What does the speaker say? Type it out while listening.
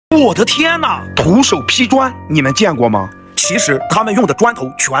我的天哪！徒手劈砖，你们见过吗？其实他们用的砖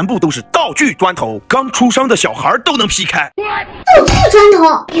头全部都是道具砖头，刚出生的小孩都能劈开。道具砖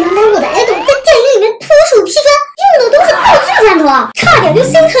头，原来我的爱豆在电影里面徒手劈砖用的都是道具砖头，差点就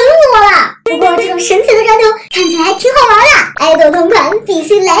心疼死我了。不过这种神奇的砖头看起来还挺好玩的，爱豆同款必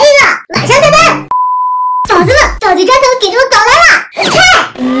须来一个，马上下单。宝子们，道具砖头给这个搞来了，看，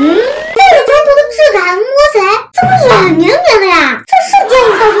这个砖头的质感摸起来怎么软绵绵的呀？这是电影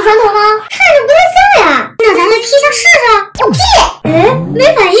道具砖头吗？看着不太像呀。那咱来劈下试试。我劈，哎，没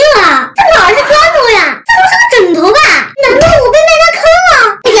反应了，这哪是砖头呀？这都是个枕头吧？难道我被卖家坑了？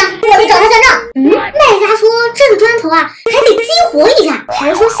不行，我得找他算账。卖家说这个砖头啊还得激活一下，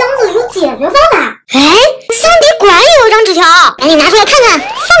还说箱子有解决方法。哎，箱底果然有一张纸条，赶紧拿出来看看。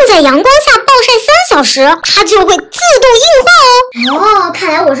放在阳光下暴晒3小时，它就会自动硬化哦。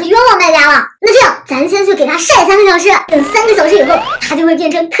看来我是冤枉卖家了。那这样，咱先去给它晒3个小时，等3个小时以后，它就会变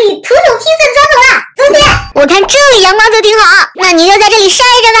成可以徒手劈碎的砖头了。走起！我看这里阳光就挺好，那你就在这里晒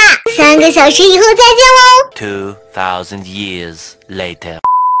着吧。3个小时以后再见喽。2000 years later。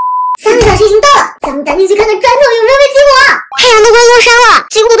3个小时已经到了，咱们赶紧去看看砖头有没有被激活。太阳都快落山了，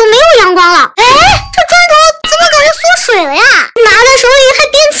几乎都没有阳光了。哎，这砖头怎么感觉缩水了呀？拿在手里还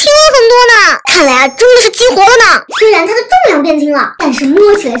变轻了很多呢。看来啊，真的是激活了呢。虽然它的重量变轻了，但是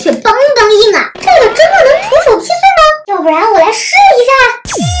摸起来却邦邦硬啊。这个真的能徒手劈碎吗？要不然我来试一下。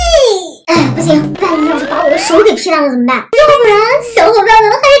哎，不行，万一要是把我的手给劈烂了怎么办？要不然小伙伴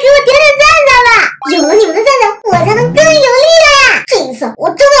们还是给我点点赞赞吧。有了你们的赞赞，我才能更有力了呀。这一次我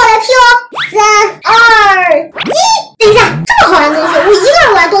真的要来劈喽！3、2、1，等一下，这么好玩的东西，我一个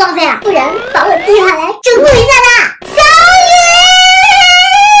人玩多浪费啊！不然把我接下来征服一下吧。小雨，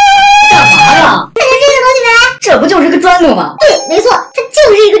干嘛呀？看见这个东西没？这不就是个砖头吗？对，没错，它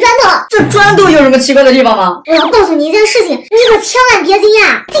就是一个砖头。这砖头有什么奇怪的地方吗？我要告诉你一件事情，你可千万别惊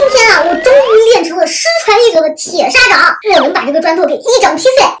讶。今天啊，我终于练成了失传已久的铁砂掌，我能把这个砖头给一掌劈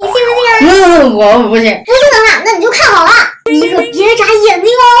碎，你信不信啊？我不信。不信的话，那你就看好了，你可别眨眼睛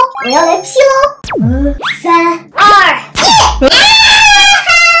哦。我要来劈喽！3、2、1，我的手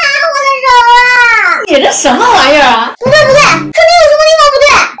啊！你这什么玩意儿啊？不对，肯定有什么地方不对。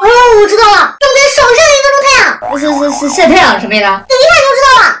哦，我知道了，用在手上的一分钟太阳。是晒太阳什么的？你一看就知道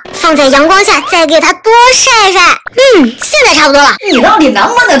了。放在阳光下，再给它多晒晒。现在差不多了。你到底能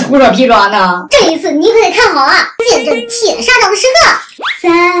不能徒手劈砖呢？这一次你可得看好啊，见证铁砂掌的时刻。3、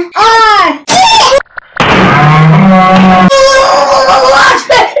2、1。我去，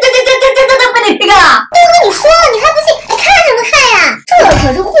这被你劈开了！都跟你说了，你还不信？你看什么看呀？这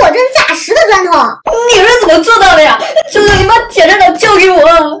可是货真价实的砖头。你是怎么做到的呀？求求你把铁砂掌交给我！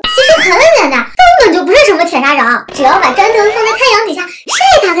其实很简单，根本就不是什么铁砂掌，只要把砖头放在太阳底下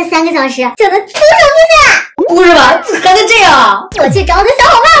晒它个3个小时，就能徒手劈碎了。不是吧？还能这样？我去找我的小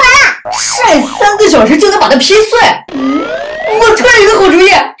伙伴来了。晒3个小时就能把它劈碎？我突然有个好主意，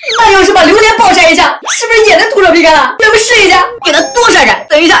那要是把榴莲暴晒一下，是不是也能徒手劈开了？要不试一下，给它多晒晒，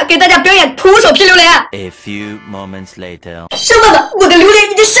等一下给大家表演徒手劈榴莲。A few moments later。小伙伴，我的榴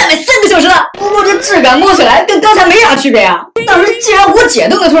莲已经晒了3个小时了，不过这质感摸起来跟刚才没啥区别啊。但是既然我姐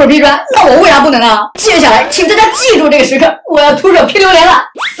都能徒手劈砖，那我为啥不能呢？接下来请大家记住这个时刻，我要徒手劈榴莲了。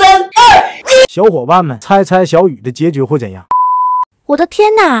3、2、1。小伙伴们，猜猜小雨的结局会怎样？我的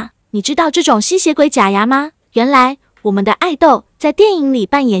天哪！你知道这种吸血鬼假牙吗？原来我们的爱豆在电影里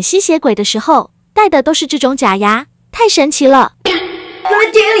扮演吸血鬼的时候戴的都是这种假牙，太神奇了！原来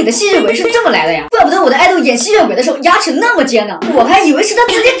电影里的吸血鬼是这么来的呀！怪不得我的爱豆演吸血鬼的时候牙齿那么尖呢，我还以为是他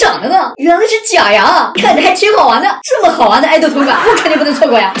自己长的呢，原来是假牙，看着还挺好玩的。这么好玩的爱豆同款，我肯定不能错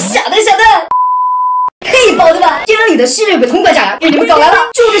过呀！下单！嘿，宝子们，电影里的吸血鬼同款假牙给你们搞来了，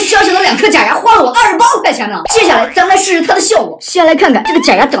就这小小的2颗假牙花了我28块钱呢。接下来咱们来试试它的效果，先来看看这个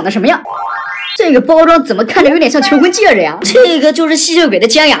假牙长得什么样。这个包装怎么看着有点像求婚戒指呀？这个就是吸血鬼的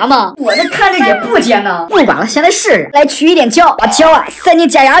尖牙吗？我这看着也不尖呢。不管了，先来试试。来取一点胶，把胶啊塞进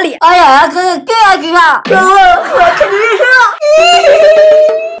假牙里。哎呀，哥，我看着认生了。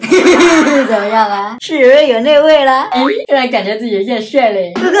怎么样啊？是不是有那味了？突然感觉自己变帅了。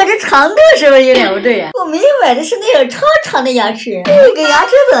不过这长度是不是有点不对呀？我明明买的是那种超长的牙齿，这个牙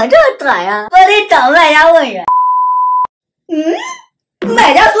齿怎么这么短呀？我得找卖家问问。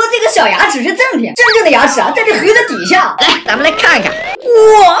买家说这个小牙齿是正品，真正的牙齿啊在这盒子底下。来，咱们来看看。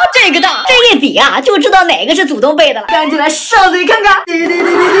哇，这个大，这一比啊就知道哪个是祖宗辈的了。赶紧来上嘴看看。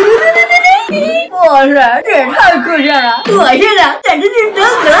哇塞，这也太酷炫了！我现在简直是人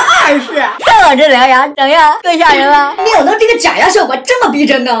格2世。看我这2牙怎样，够吓人吧？没想到这个假牙效果这么逼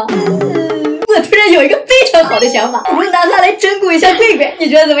真呢。我突然有一个非常好的想法，我拿它来整蛊一下贵贵，你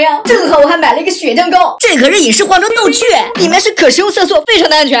觉得怎么样？正好我还买了一个血浆膏，这可是影视化妆道具，里面是可食用色素，非常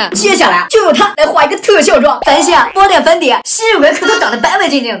的安全。接下来就用它来画一个特效妆，咱先抹点粉底，吸水纹可都长得白白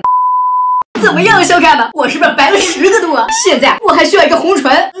净净的。怎么样，小可爱们？我是不是白了10个度啊？现在我还需要一个红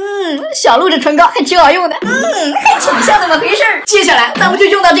唇，小鹿这唇膏还挺好用的，还挺像那么回事儿。接下来咱们就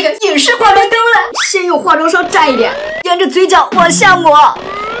用到这个影视化妆膏了，先用化妆霜蘸一点，沿着嘴角往下抹。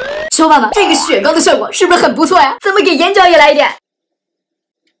小伙伴们，这个雪糕的效果是不是很不错呀？咱们给眼角也来一点。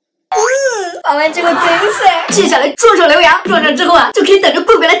画完之后真帅。接下来撞上刘洋，撞上之后啊，就可以等着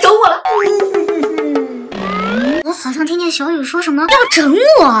贵贵来找我了。我好像听见小雨说什么要整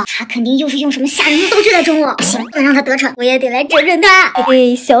我，他肯定又是用什么吓人的道具来整我。不行，不能让他得逞，我也得来整整他。嘿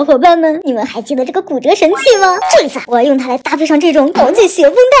嘿，小伙伴们，你们还记得这个骨折神器吗？这一次我要用它来搭配上这种道具雪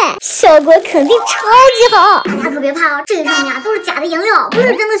绷带，效果肯定超级好。大家可别怕啊，这上面啊都是假的颜料，不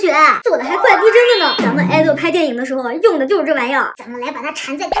是真的雪，做的还怪逼真的呢。咱们爱豆拍电影的时候啊，用的就是这玩意儿。咱们来把它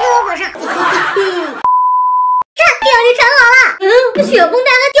缠在胳膊上。看，这样就缠好了。雪绷带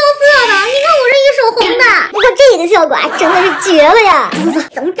还掉色呢，你看我这一手红的。不过这个效果啊，真的是绝了呀！走走走，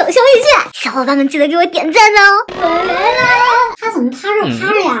咱们找小雨去。小伙伴们记得给我点赞哦。我来了，他怎么趴着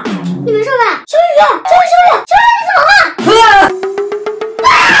趴着呀？你没事吧？小雨，你怎么了？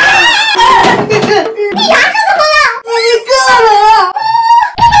你牙齿怎么了？你干了！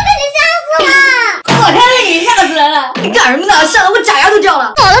我被你吓死了！我看被你吓死人了，你干什么呢？吓得我假牙都掉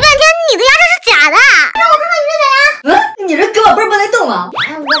了。搞了半天，你的牙齿是假的。让我看看你这假牙。你这胳膊不是不能动吗？我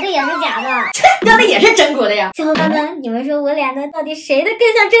这也是假的。那的也是真果的呀。小伙伴们，你们说我俩的到底谁的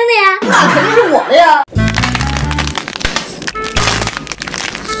更像真的呀？那肯定是我的呀。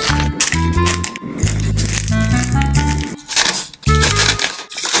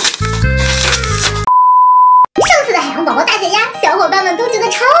上次的海洋宝宝大解压，小伙伴们都觉得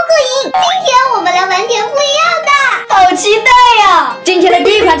超过瘾。今天我们来玩点不一样的，好期待呀！今天的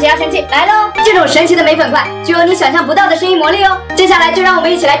第一款解压神器来喽！这种神奇的美粉块具有你想象不到的声音魔力哦。接下来就让我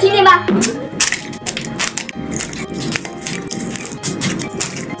们一起来听听吧。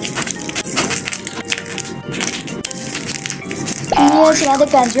捏起来的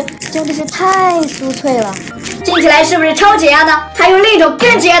感觉真的是太酥脆了，听起来是不是超解压呢？还有另一种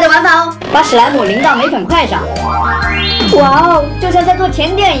更解压的玩法哦，把史莱姆淋到美粉块上，哇哦，就像在做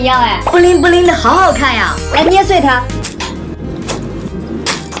甜点一样哎，布灵布灵的，好好看呀！来捏碎它。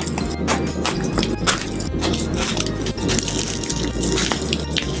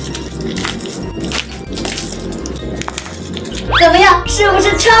怎么样，是不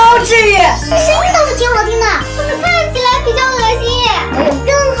是超治愈？声音倒是挺好听的，可是看起来比较恶心。我有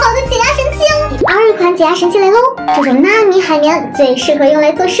更好的解压神器哦！第2款解压神器来喽！这种纳米海绵最适合用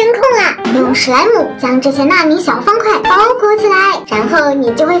来做声控啦。用史莱姆将这些纳米小方块包裹起来，然后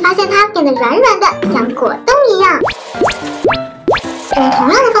你就会发现它变得软软的，像果冻一样。用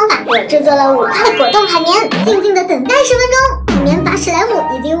同样的方法，我制作了5块果冻海绵，静静的等待10分钟。海绵把史莱姆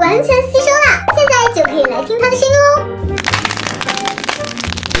已经完全吸收了，现在就可以来听它的声音喽。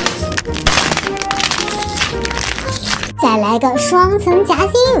再来个双层夹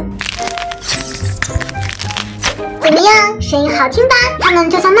心，怎么样？声音好听吧？它们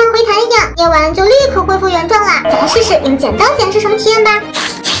就像慢回弹一样，捏完就立刻恢复原状啦。再来试试用剪刀剪是什么体验吧。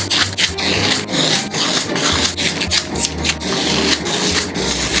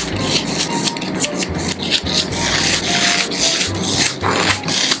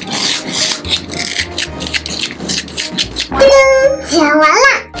剪完了，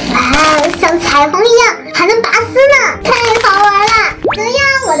哇，像彩虹一样，还能拔丝呢，太好玩了！怎么样，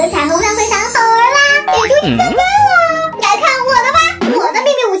我的彩虹慢回弹好玩啦？也就1分半了。来看我的吧，我的秘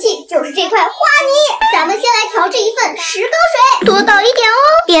密武器就是这块花泥。咱们先来调制一份石膏水，多倒一点哦，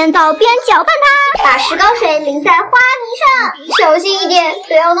边倒边搅拌它，把石膏水淋在花泥上，小心一点，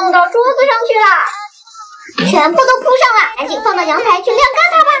不要弄到桌子上去了。全部都铺上了，赶紧放到阳台去晾干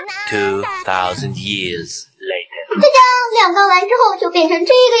它吧。2000 years later. 就这样晾干完之后就变成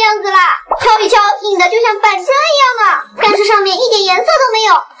这个样子啦，敲一敲，硬的就像板砖一样呢，但是上面一点颜色都没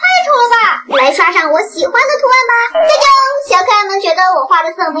有，太丑了吧！来刷上我喜欢的图案吧。就这样，小可爱们觉得我画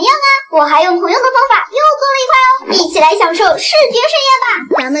的怎么样啊？我还用同样的方法又做了一块哦，一起来享受视觉盛宴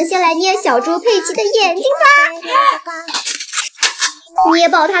吧。咱们先来捏小猪佩奇的眼睛吧，捏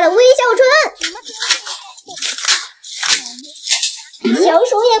爆它的微笑唇，小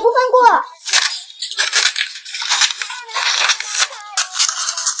手也不放过。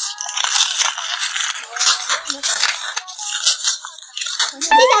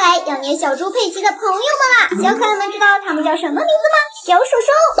接下来要捏小猪佩奇的朋友们啦，小可爱们知道他们叫什么名字吗？小手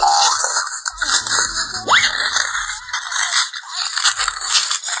手。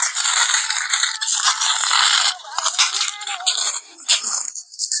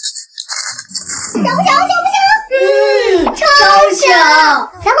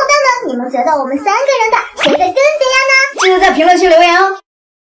们觉得我们3个人的谁的更解压呢？记得在评论区留言哦。